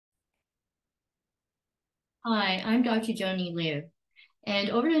Hi, I'm Dr. Joanny Liu, and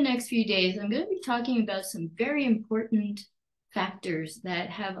over the next few days, I'm going to be talking about some very important factors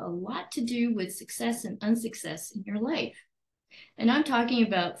that have a lot to do with success and unsuccess in your life. And I'm talking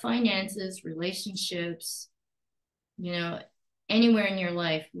about finances, relationships, you know, anywhere in your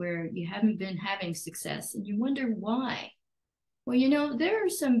life where you haven't been having success and you wonder why. Well, there are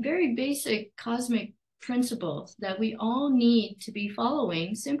some very basic cosmic principles that we all need to be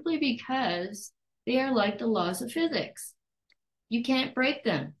following simply because they are like the laws of physics. You can't break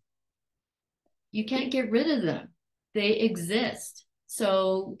them. You can't get rid of them. They exist.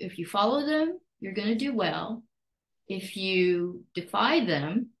 So if you follow them, you're going to do well. If you defy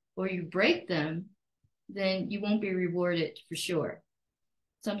them or you break them, then you won't be rewarded for sure.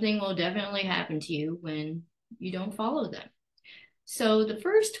 Something will definitely happen to you when you don't follow them. So the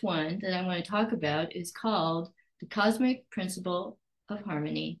first one that I want to talk about is called the cosmic principle of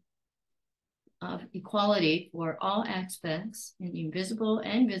harmony, of equality for all aspects in the invisible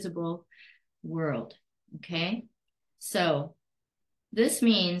and visible world. Okay. So this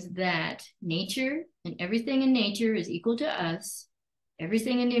means that nature and everything in nature is equal to us.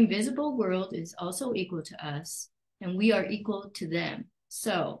 Everything in the invisible world is also equal to us, and we are equal to them.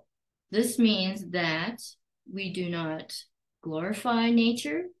 So this means that we do not glorify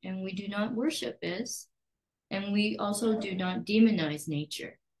nature and we do not worship it, and we also do not demonize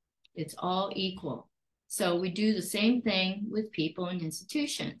nature. It's all equal. So we do the same thing with people and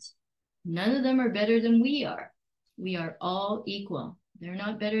institutions. None of them are better than we are. We are all equal. They're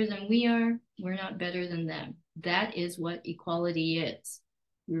not better than we are. We're not better than them. That is what equality is.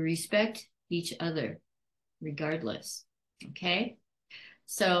 We respect each other regardless. Okay?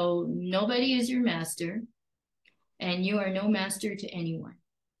 So nobody is your master, and you are no master to anyone.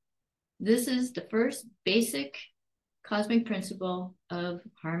 This is the first basic cosmic principle of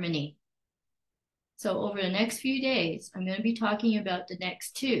harmony. So over the next few days, I'm going to be talking about the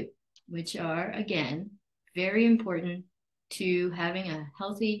next two, which are, again, very important to having a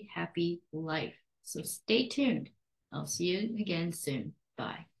healthy, happy life. So stay tuned. I'll see you again soon.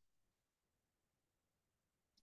 Bye.